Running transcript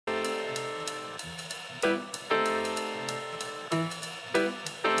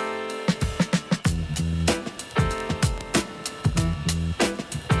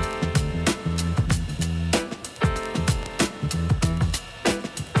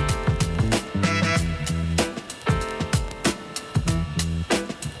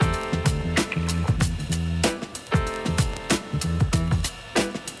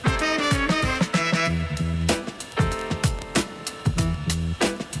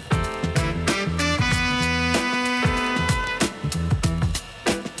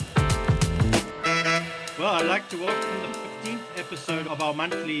Well, I'd like to welcome the 15th episode of our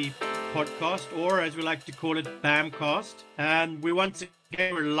monthly podcast, or as we like to call it, BAMcast. And we once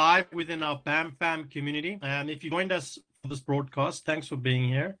again, we're live within our BAM fam community. And if you joined us for this broadcast, thanks for being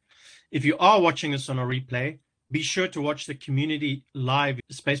here. If you are watching us on a replay, be sure to watch the community live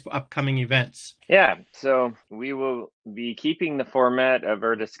space for upcoming events. Yeah, so we will be keeping the format of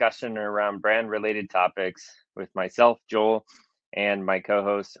our discussion around brand-related topics with myself, Joel, and my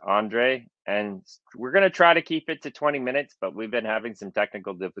co-host, Andre. And we're going to try to keep it to 20 minutes, but we've been having some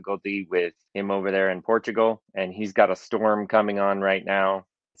technical difficulty with him over there in Portugal, and he's got a storm coming on right now.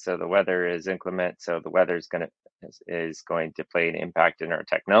 So the weather is inclement, so the weather is going to play an impact in our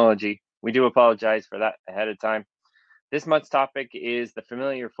technology. We do apologize for that ahead of time. This month's topic is the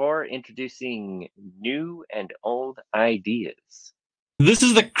Familiar Four, introducing new and old ideas. This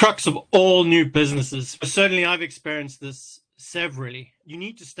is the crux of all new businesses. Certainly, I've experienced this severally. You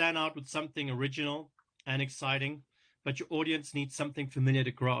need to stand out with something original and exciting, but your audience needs something familiar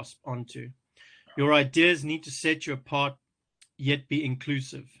to grasp onto. Your ideas need to set you apart, yet be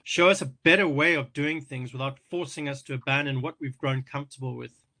inclusive. Show us a better way of doing things without forcing us to abandon what we've grown comfortable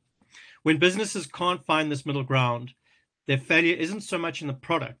with. When businesses can't find this middle ground, their failure isn't so much in the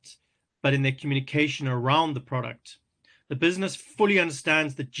product, but in their communication around the product. The business fully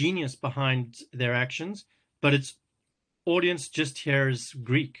understands the genius behind their actions, but its audience just hears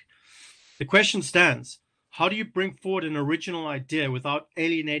Greek. The question stands: how do you bring forward an original idea without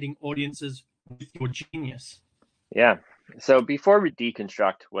alienating audiences with your genius? Yeah, so before we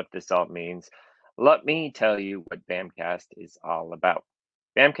deconstruct what this all means, let me tell you what BAMcast is all about.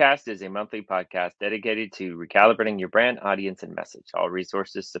 BAMcast is a monthly podcast dedicated to recalibrating your brand, audience, and message. All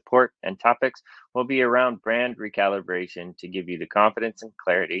resources, support, and topics will be around brand recalibration to give you the confidence and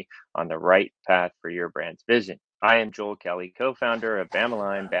clarity on the right path for your brand's vision. I am Joel Kelly, co-founder of BAM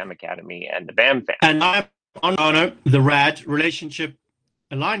Align, BAM Academy, and the BAM Fam. And I'm Arno, the RAD, Relationship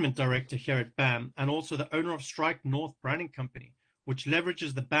Alignment Director here at BAM, and also the owner of Strike North Branding Company, which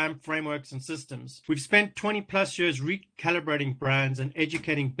leverages the BAM frameworks and systems. We've spent 20 plus years recalibrating brands and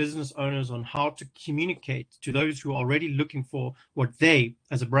educating business owners on how to communicate to those who are already looking for what they,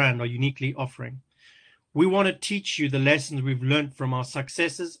 as a brand, are uniquely offering. We want to teach you the lessons we've learned from our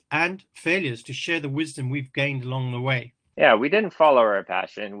successes and failures to share the wisdom we've gained along the way. Yeah, we didn't follow our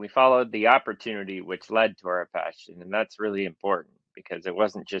passion. We followed the opportunity which led to our passion. And that's really important because it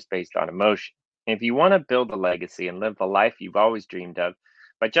wasn't just based on emotion. If you want to build a legacy and live the life you've always dreamed of,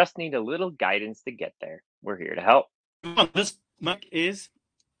 but just need a little guidance to get there, we're here to help. This month is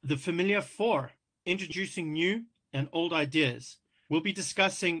the Familiar Four, introducing new and old ideas. We'll be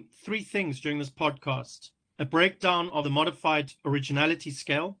discussing three things during this podcast: a breakdown of the modified originality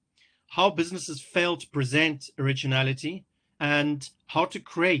scale, how businesses fail to present originality, and how to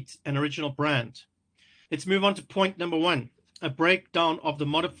create an original brand. Let's move on to point number one: a breakdown of the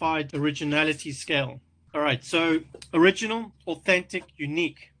modified originality scale. All right, so original, authentic,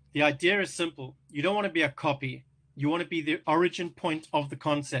 unique. The idea is simple. You don't want to be a copy. You want to be the origin point of the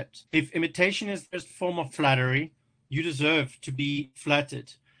concept. If imitation is the form of flattery, you deserve to be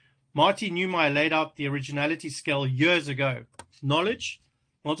flattered. Marty Neumeier laid out the originality scale years ago. Knowledge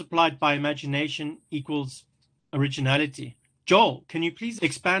multiplied by imagination equals originality. Joel, can you please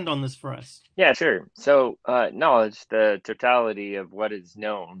expand on this for us? Yeah, sure. So knowledge, the totality of what is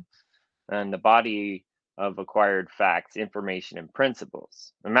known and the body of acquired facts, information, and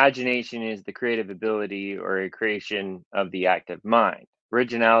principles. Imagination is the creative ability or a creation of the active mind.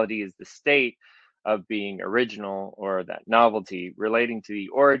 Originality is the state of being original, or that novelty relating to the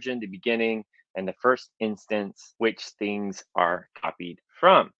origin, the beginning, and the first instance which things are copied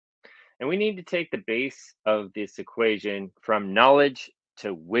from. And we need to take the base of this equation from knowledge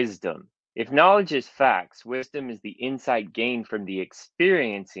to wisdom. If knowledge is facts, wisdom is the insight gained from the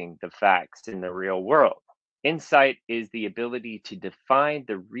experiencing the facts in the real world. Insight is the ability to define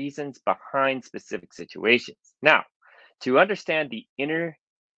the reasons behind specific situations. Now, to understand the inner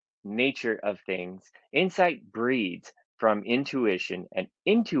nature of things, insight breeds from intuition, and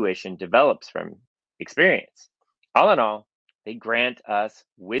intuition develops from experience. All in all, they grant us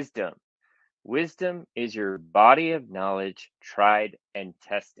wisdom. Wisdom is your body of knowledge tried and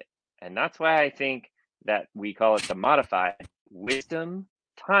tested. And that's why I think that we call it the modified wisdom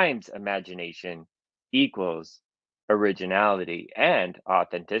times imagination equals originality and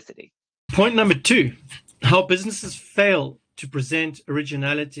authenticity. Point number 2, how businesses fail to present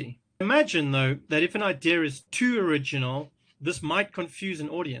originality. Imagine, though, that if an idea is too original, this might confuse an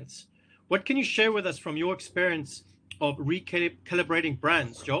audience. What can you share with us from your experience of recalibrating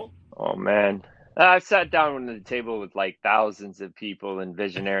brands, Joel? Oh man. I've sat down at the table with like thousands of people and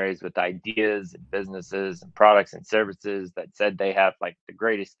visionaries with ideas and businesses and products and services that said they have like the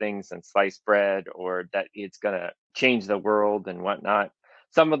greatest things since sliced bread or that it's going to change the world and whatnot.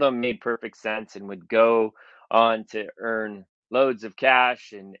 Some of them made perfect sense and would go on to earn loads of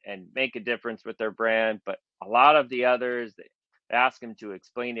cash and make a difference with their brand. But a lot of the others, they ask them to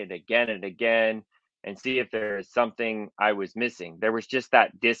explain it again and again and see if there is something I was missing. There was just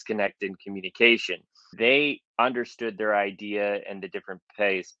that disconnect in communication. They understood their idea and the different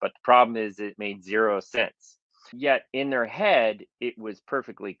pace, but the problem is it made zero sense. Yet in their head, it was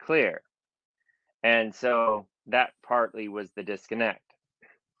perfectly clear. And so that partly was the disconnect.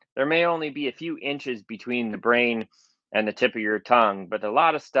 There may only be a few inches between the brain and the tip of your tongue, but a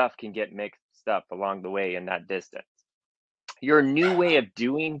lot of stuff can get mixed up along the way in that distance. Your new way of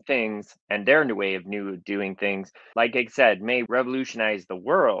doing things and their new way of doing things, like I said, may revolutionize the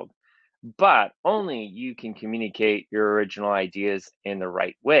world, but only you can communicate your original ideas in the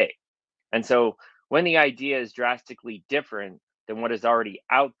right way. And so when the idea is drastically different than what is already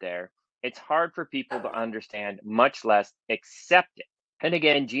out there, it's hard for people to understand, much less accept it. And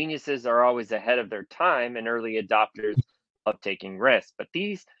again, geniuses are always ahead of their time and early adopters of taking risks. But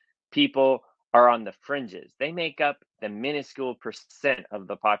these people are on the fringes. They make up the minuscule percent of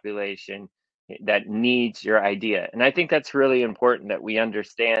the population that needs your idea. And I think that's really important that we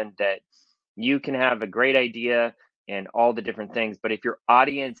understand that you can have a great idea and all the different things, but if your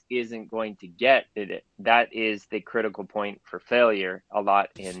audience isn't going to get it, that is the critical point for failure a lot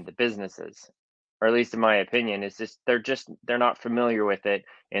in the businesses, or at least in my opinion. It's just they're not familiar with it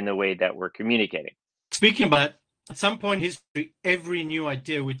in the way that we're communicating. Speaking about, at some point in history, every new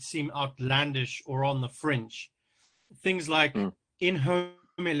idea would seem outlandish or on the fringe. Things like in-home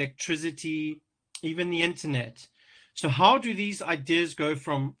electricity, even the internet. So how do these ideas go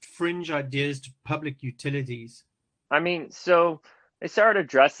from fringe ideas to public utilities? I mean, so they started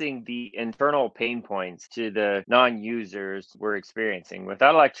addressing the internal pain points to the non-users were experiencing.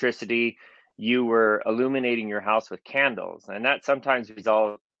 Without electricity, you were illuminating your house with candles, and that sometimes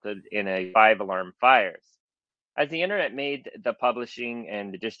resulted in a 5 alarm fires. As the internet made the publishing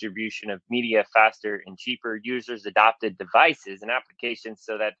and the distribution of media faster and cheaper, users adopted devices and applications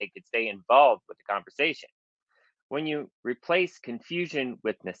so that they could stay involved with the conversation. When you replace confusion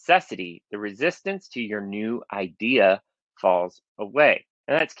with necessity, the resistance to your new idea falls away.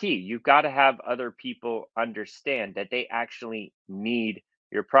 And that's key. You've got to have other people understand that they actually need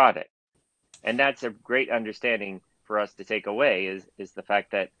your product. And that's a great understanding for us to take away is the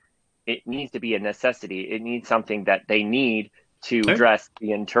fact that it needs to be a necessity. It needs something that they need to address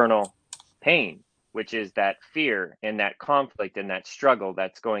the internal pain, which is that fear and that conflict and that struggle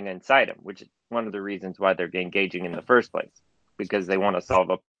that's going inside them, which is one of the reasons why they're engaging in the first place, because they want to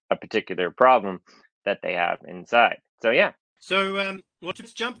solve a particular problem that they have inside. So, yeah. So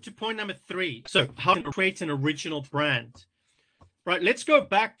let's jump to point number 3. So how to create an original brand. Right, let's go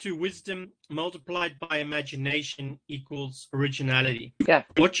back to wisdom multiplied by imagination equals originality. Yeah.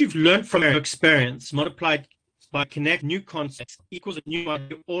 What you've learned from your experience multiplied by connect new concepts equals a new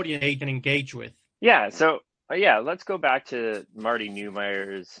audience they can engage with. Yeah, so let's go back to Marty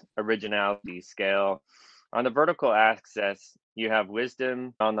Neumeier's originality scale. On the vertical axis, you have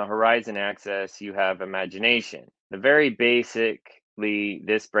wisdom. On the horizon axis, you have imagination. The very basically,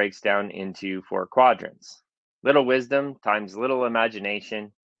 this breaks down into 4 quadrants. Little wisdom times little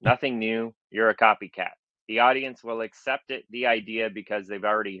imagination, nothing new, you're a copycat. The audience will accept the idea because they've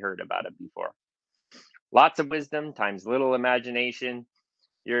already heard about it before. Lots of wisdom times little imagination,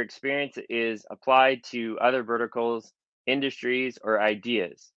 your experience is applied to other verticals, industries, or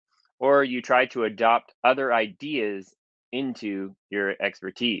ideas, or you try to adopt other ideas into your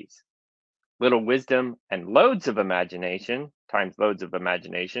expertise. Little wisdom and loads of imagination times loads of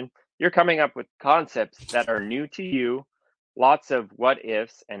imagination, you're coming up with concepts that are new to you, lots of what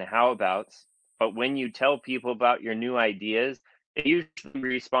ifs and how abouts. But when you tell people about your new ideas, they usually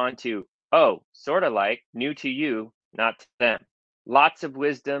respond to, oh, sort of like new to you, not to them. Lots of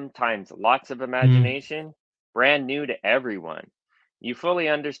wisdom times lots of imagination, brand new to everyone. You fully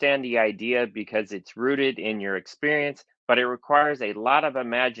understand the idea because it's rooted in your experience, but it requires a lot of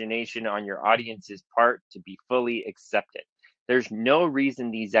imagination on your audience's part to be fully accepted. There's no reason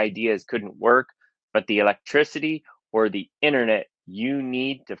these ideas couldn't work, but the electricity or the internet you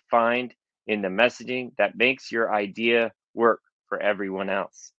need to find in the messaging that makes your idea work for everyone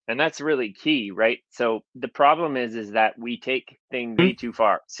else. And that's really key, right? So the problem is that we take things way too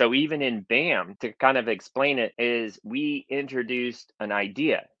far. So even in BAM, to kind of explain it, is we introduced an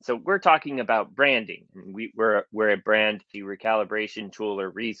idea. So we're talking about branding. We're a brand recalibration tool or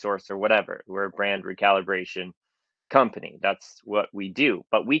resource or whatever. We're a brand recalibration company. That's what we do.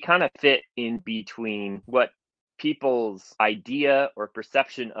 But we kind of fit in between what people's idea or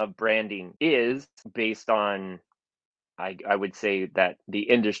perception of branding is based on, I would say, that the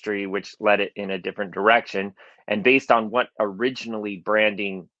industry which led it in a different direction, and based on what originally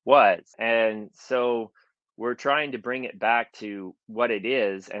branding was. And so we're trying to bring it back to what it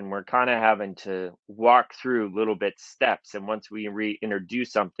is, and we're kind of having to walk through little bit steps. And once we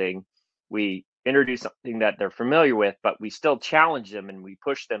reintroduce something, we introduce something that they're familiar with, but we still challenge them and we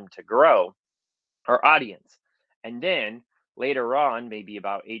push them to grow our audience. And then later on, maybe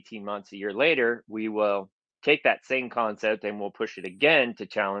about 18 months, a year later, we will take that same concept and we'll push it again to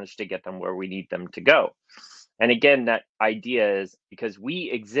challenge to get them where we need them to go. And again, that idea is because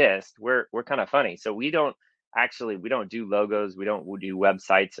we exist, we're kind of funny. So we don't do logos, we don't do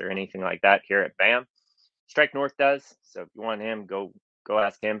websites or anything like that here at BAM. Strike North does. So if you want him, go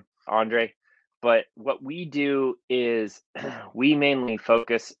ask him, Andre. But what we do is we mainly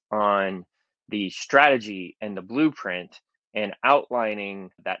focus on the strategy and the blueprint and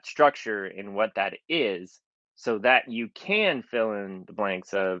outlining that structure and what that is, so that you can fill in the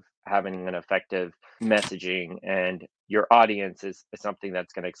blanks of having an effective messaging and your audience is something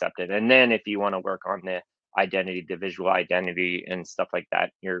that's going to accept it. And then if you want to work on the identity, the visual identity and stuff like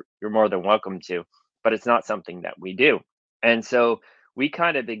that, you're more than welcome to, but it's not something that we do. And so we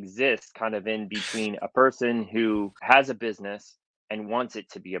kind of exist kind of in between a person who has a business and wants it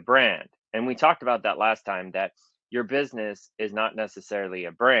to be a brand. And we talked about that last time, that your business is not necessarily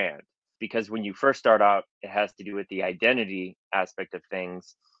a brand, because when you first start out, it has to do with the identity aspect of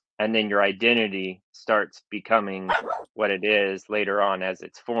things. And then your identity starts becoming what it is later on as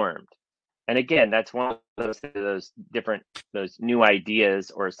it's formed. And again, that's one of those new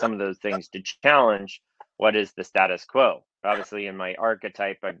ideas or some of those things to challenge what is the status quo. Obviously, in my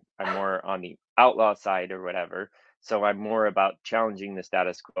archetype, I'm more on the outlaw side or whatever. So I'm more about challenging the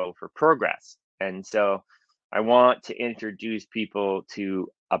status quo for progress. And so I want to introduce people to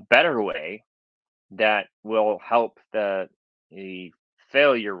a better way that will help the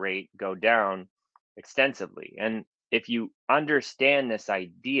failure rate go down extensively. And if you understand this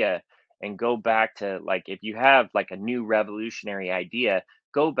idea and go back to, like, if you have like a new revolutionary idea,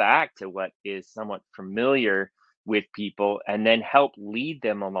 go back to what is somewhat familiar with people and then help lead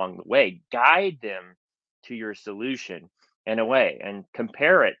them along the way, guide them to your solution in a way, and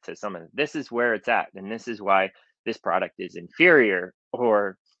compare it to someone. This is where it's at, and this is why this product is inferior,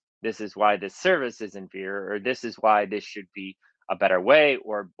 or this is why this service is inferior, or this is why this should be a better way,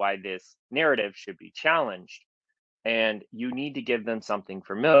 or why this narrative should be challenged. And you need to give them something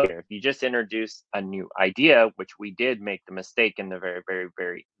familiar. If you just introduce a new idea, which we did make the mistake in the very, very,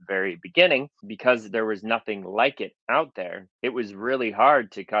 very, very beginning, because there was nothing like it out there, it was really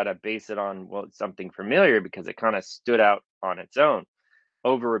hard to kind of base it on, well, something familiar, because it kind of stood out on its own.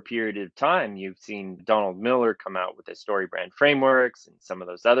 Over a period of time, you've seen Donald Miller come out with his story brand frameworks, and some of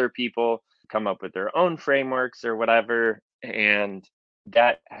those other people come up with their own frameworks or whatever. And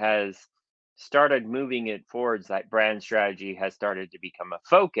that has started moving it forwards. That brand strategy has started to become a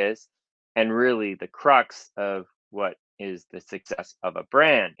focus and really the crux of what is the success of a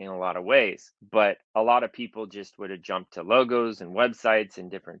brand in a lot of ways. But a lot of people just would have jumped to logos and websites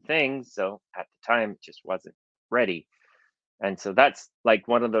and different things. So at the time, it just wasn't ready. And so that's like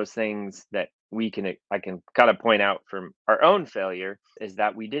one of those things that I can kind of point out from our own failure, is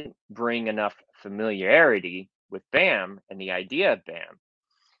that we didn't bring enough familiarity with BAM and the idea of BAM.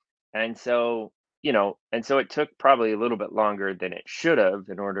 And so, it took probably a little bit longer than it should have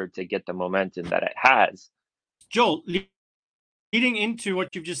in order to get the momentum that it has. Joel, leading into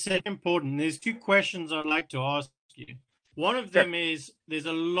what you've just said, important. There's two questions I'd like to ask you. One of them is, there's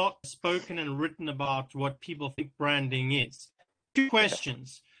a lot spoken and written about what people think branding is. Two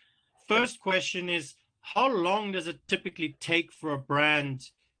questions. First question is, how long does it typically take for a brand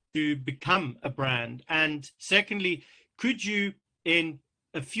to become a brand? And secondly, could you, in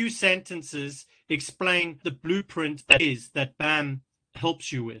a few sentences, explain the blueprint that BAM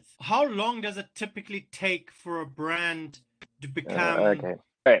helps you with? How long does it typically take for a brand to become? Okay.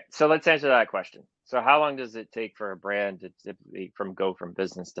 All right. So let's answer that question. So how long does it take for a brand to typically go from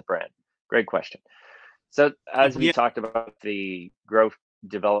business to brand? Great question. So as we Yeah, talked about the growth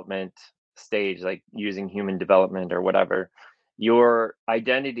development stage, like using human development or whatever, your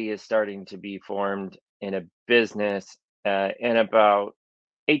identity is starting to be formed in a business in about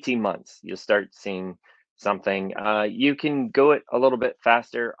 18 months. You'll start seeing something. You can go it a little bit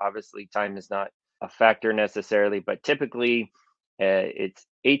faster. Obviously, time is not a factor necessarily, but typically it's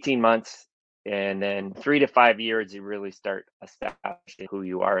 18 months, and then 3 to 5 years, you really start establishing who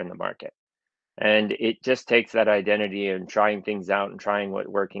you are in the market. And it just takes that identity and trying things out and trying what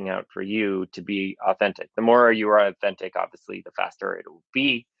working out for you to be authentic. The more you are authentic, obviously, the faster it will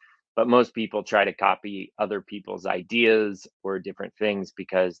be. But most people try to copy other people's ideas or different things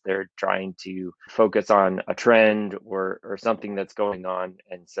because they're trying to focus on a trend or something that's going on.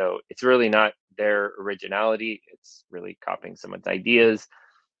 And so it's really not their originality, it's really copying someone's ideas.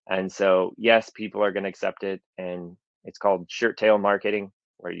 And so, yes, people are going to accept it. And it's called shirt tail marketing,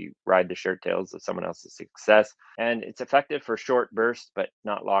 where you ride the shirt tails of someone else's success. And it's effective for short bursts, but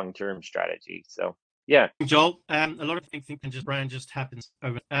not long term strategy. So, yeah. Joel, a lot of things think just brand just happens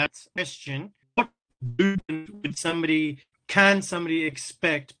over. Question: what can somebody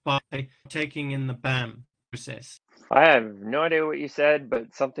expect by taking in the BAM process? I have no idea what you said,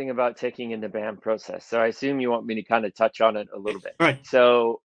 but something about taking in the BAM process. So I assume you want me to kind of touch on it a little bit. Right.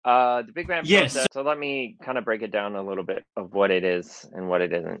 So the Big BAM Yes. process. So let me kind of break it down a little bit of what it is and what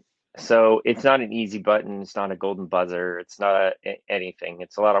it isn't. So it's not an easy button. It's not a golden buzzer. It's not anything.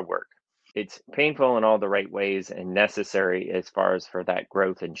 It's a lot of work. It's painful in all the right ways and necessary as far as for that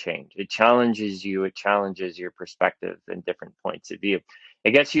growth and change. It challenges you. It challenges your perspective and different points of view.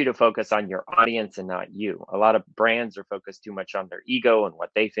 It gets you to focus on your audience and not you. A lot of brands are focused too much on their ego and what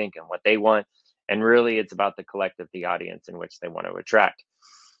they think and what they want. And really, it's about the collective, the audience in which they want to attract.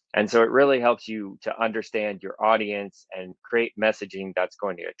 And so it really helps you to understand your audience and create messaging that's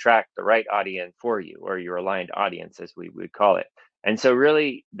going to attract the right audience for you, or your aligned audience, as we would call it. And so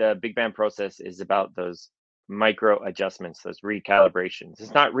really the Big BAM process is about those micro adjustments, those recalibrations.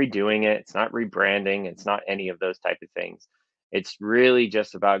 It's not redoing it. It's not rebranding. It's not any of those type of things. It's really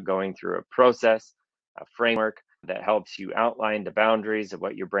just about going through a process, a framework that helps you outline the boundaries of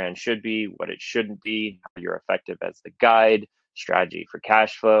what your brand should be, what it shouldn't be, how you're effective as the guide, strategy for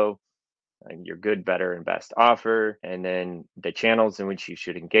cash flow, and your good, better, and best offer, and then the channels in which you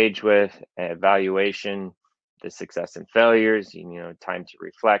should engage with, evaluation, the success and failures, time to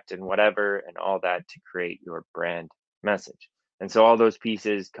reflect and whatever, and all that to create your brand message. And so all those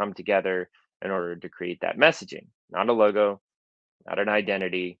pieces come together in order to create that messaging, not a logo, not an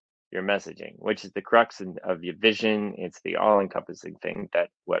identity, your messaging, which is the crux of your vision. It's the all-encompassing thing that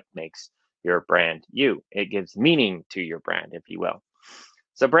what makes your brand you. It gives meaning to your brand, if you will.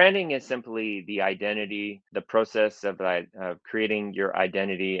 So branding is simply the identity, the process of creating your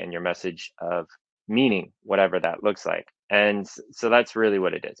identity and your message of meaning, whatever that looks like. And so that's really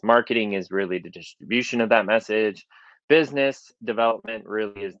what it is. Marketing is really the distribution of that message. Business development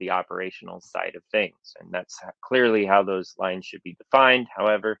really is the operational side of things. And that's clearly how those lines should be defined.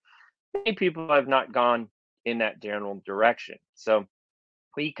 However, many people have not gone in that general direction. So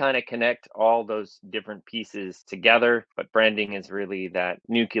we kind of connect all those different pieces together, but branding is really that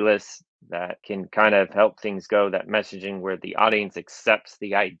nucleus that can kind of help things go, that messaging where the audience accepts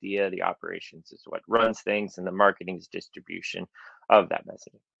the idea, the operations is what runs things, and the marketing is distribution of that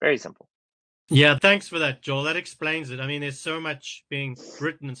messaging. Very simple. Yeah, thanks for that, Joel. That explains it. I mean, there's so much being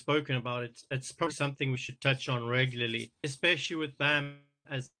written and spoken about it. It's probably something we should touch on regularly, especially with BAM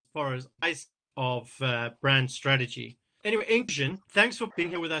as far as of brand strategy. Anyway, Ingjin, thanks for being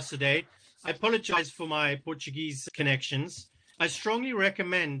here with us today. I apologize for my Portuguese connections. I strongly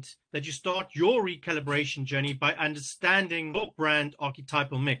recommend that you start your recalibration journey by understanding your brand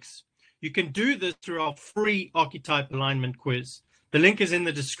archetypal mix. You can do this through our free archetype alignment quiz. The link is in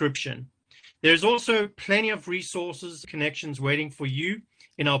the description. There's also plenty of resources, connections waiting for you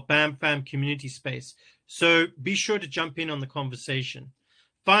in our BAM Fam community space. So be sure to jump in on the conversation.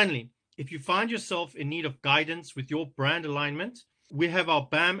 Finally, if you find yourself in need of guidance with your brand alignment, we have our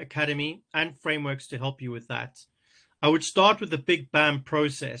BAM Academy and frameworks to help you with that. I would start with the Big BAM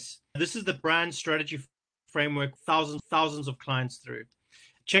process. This is the brand strategy framework thousands of clients through.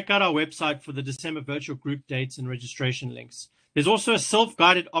 Check out our website for the December virtual group dates and registration links. There's also a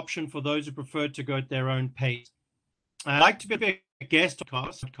self-guided option for those who prefer to go at their own pace. I'd like to be a guest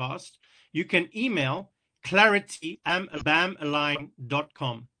podcast. You can email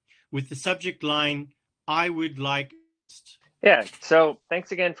clarity@bamalign.com with the subject line, I would like. Yeah. So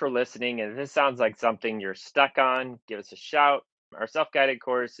thanks again for listening. And if this sounds like something you're stuck on, give us a shout. Our self guided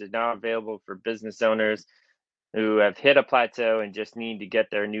course is now available for business owners who have hit a plateau and just need to get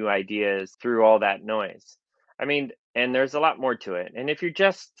their new ideas through all that noise. I mean, and there's a lot more to it. And if you're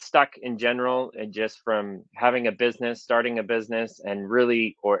just stuck in general and just from having a business, starting a business and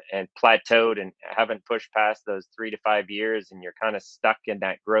really and plateaued and haven't pushed past those 3 to 5 years and you're kind of stuck in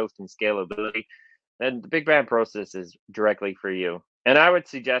that growth and scalability, then the big bang process is directly for you. And I would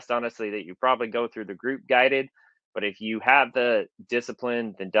suggest honestly that you probably go through the group guided, but if you have the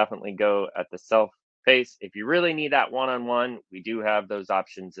discipline, then definitely go at the self pace. If you really need that one-on-one, we do have those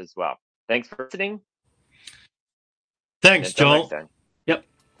options as well. Thanks for listening. And Thanks, until next Joel. time. Yep.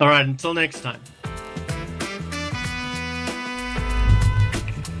 All right. Until next time.